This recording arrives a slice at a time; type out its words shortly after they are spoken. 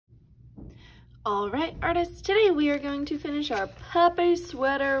All right, artists, today we are going to finish our puppy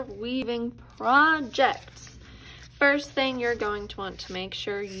sweater weaving projects. First thing you're going to want to make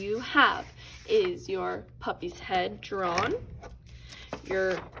sure you have is your puppy's head drawn,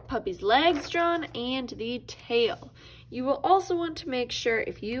 your puppy's legs drawn, and the tail. You will also want to make sure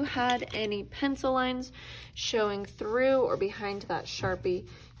if you had any pencil lines showing through or behind that Sharpie,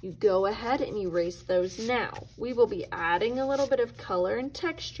 you go ahead and erase those now. We will be adding a little bit of color and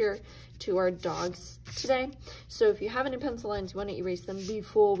texture to our dogs today. So if you have any pencil lines, you want to erase them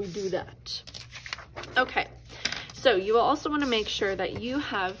before we do that. Okay, so you will also want to make sure that you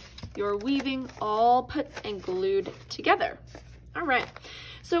have your weaving all put and glued together. All right,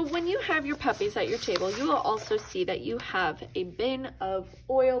 so when you have your puppies at your table, you will also see that you have a bin of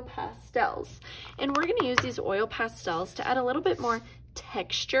oil pastels. And we're gonna use these oil pastels to add a little bit more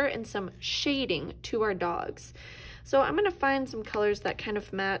texture and some shading to our dogs. So I'm gonna find some colors that kind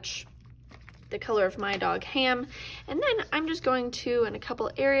of match the color of my dog Ham, and then I'm just going to, in a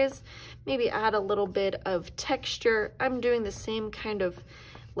couple areas, maybe add a little bit of texture. I'm doing the same kind of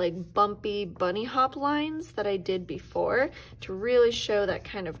like bumpy bunny hop lines that I did before to really show that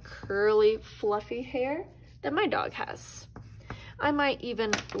kind of curly, fluffy hair that my dog has. I might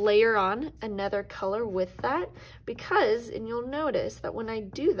even layer on another color with that because, and you'll notice that when I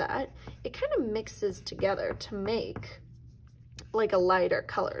do that, it kind of mixes together to make like a lighter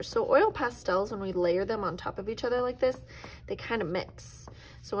color. So oil pastels, when we layer them on top of each other like this, they kind of mix.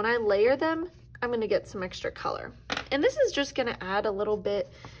 So when I layer them, I'm gonna get some extra color. And this is just gonna add a little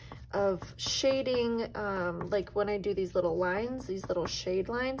bit of shading, like when I do these little lines, these little shade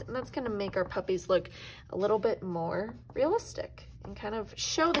lines, and that's gonna make our puppies look a little bit more realistic and kind of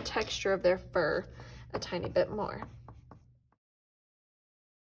show the texture of their fur a tiny bit more.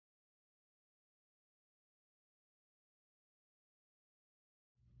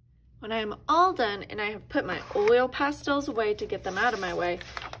 When I am all done and I have put my oil pastels away to get them out of my way,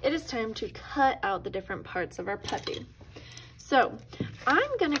 it is time to cut out the different parts of our puppy. So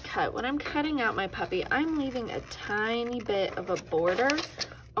I'm gonna cut, when I'm cutting out my puppy, I'm leaving a tiny bit of a border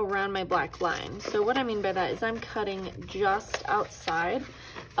around my black line. So what I mean by that is I'm cutting just outside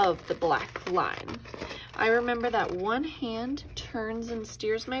of the black line. I remember that one hand turns and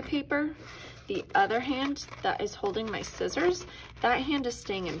steers my paper. The other hand that is holding my scissors, that hand is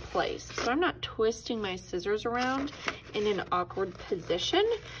staying in place. So I'm not twisting my scissors around in an awkward position.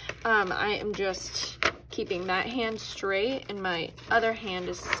 I am just keeping that hand straight and my other hand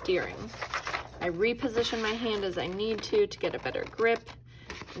is steering. I reposition my hand as I need to get a better grip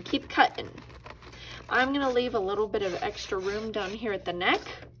and keep cutting. I'm gonna leave a little bit of extra room down here at the neck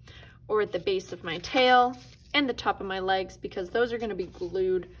or at the base of my tail and the top of my legs because those are gonna be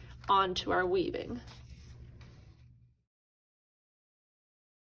glued onto our weaving.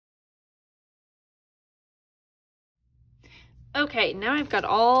 Okay, now I've got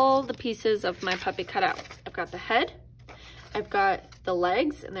all the pieces of my puppy cut out. I've got the head, I've got the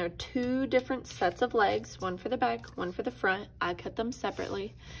legs, and there are two different sets of legs, one for the back, one for the front. I cut them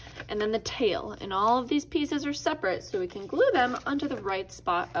separately. And then the tail, and all of these pieces are separate so we can glue them onto the right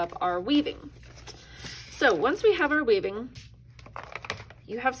spot of our weaving. So once we have our weaving,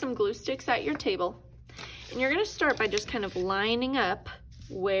 you have some glue sticks at your table, and you're gonna start by just kind of lining up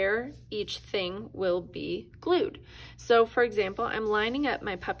where each thing will be glued. So for example, I'm lining up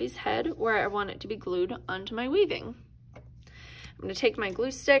my puppy's head where I want it to be glued onto my weaving. I'm gonna take my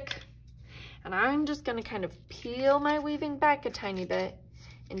glue stick and I'm just gonna kind of peel my weaving back a tiny bit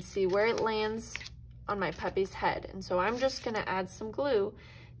and see where it lands on my puppy's head. And so I'm just gonna add some glue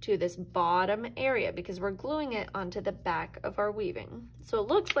to this bottom area because we're gluing it onto the back of our weaving. So it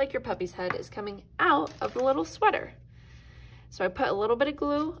looks like your puppy's head is coming out of the little sweater. So I put a little bit of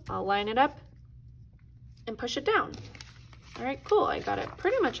glue, I'll line it up and push it down. All right, cool, I got it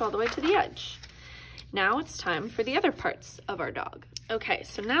pretty much all the way to the edge. Now it's time for the other parts of our dog. Okay,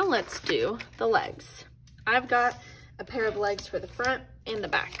 so now let's do the legs. I've got a pair of legs for the front and the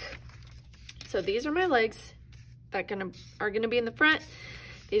back. So these are my legs that are gonna be in the front.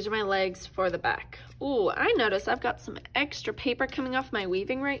 These are my legs for the back. Ooh, I notice I've got some extra paper coming off my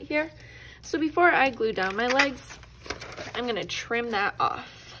weaving right here. So before I glue down my legs, I'm gonna trim that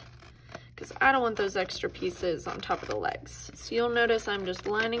off because I don't want those extra pieces on top of the legs. So you'll notice I'm just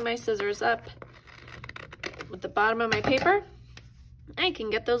lining my scissors up with the bottom of my paper. I can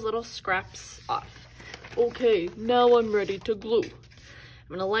get those little scraps off. Okay, now I'm ready to glue. I'm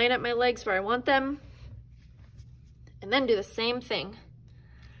gonna line up my legs where I want them and then do the same thing.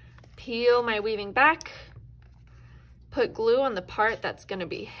 Peel my weaving back, put glue on the part that's gonna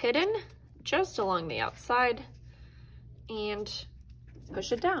be hidden just along the outside, and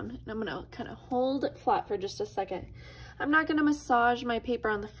push it down. And I'm gonna kind of hold it flat for just a second. I'm not gonna massage my paper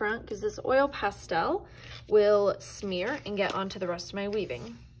on the front because this oil pastel will smear and get onto the rest of my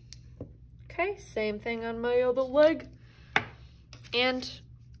weaving. Okay, same thing on my other leg. And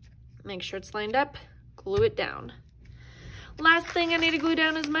make sure it's lined up, glue it down. Last thing I need to glue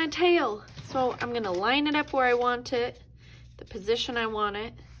down is my tail. So I'm gonna line it up where I want it, the position I want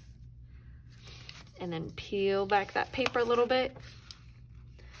it, and then peel back that paper a little bit,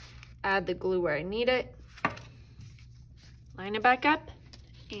 add the glue where I need it, line it back up,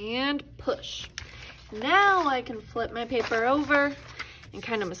 and push. Now I can flip my paper over and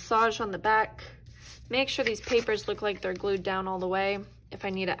kind of massage on the back. Make sure these papers look like they're glued down all the way. If I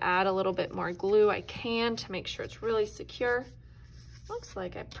need to add a little bit more glue, I can to make sure it's really secure. Looks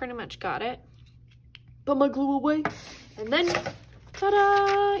like I pretty much got it. Put my glue away. And then,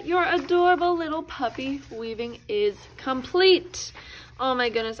 ta-da! Your adorable little puppy weaving is complete. Oh my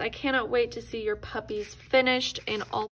goodness, I cannot wait to see your puppies finished and all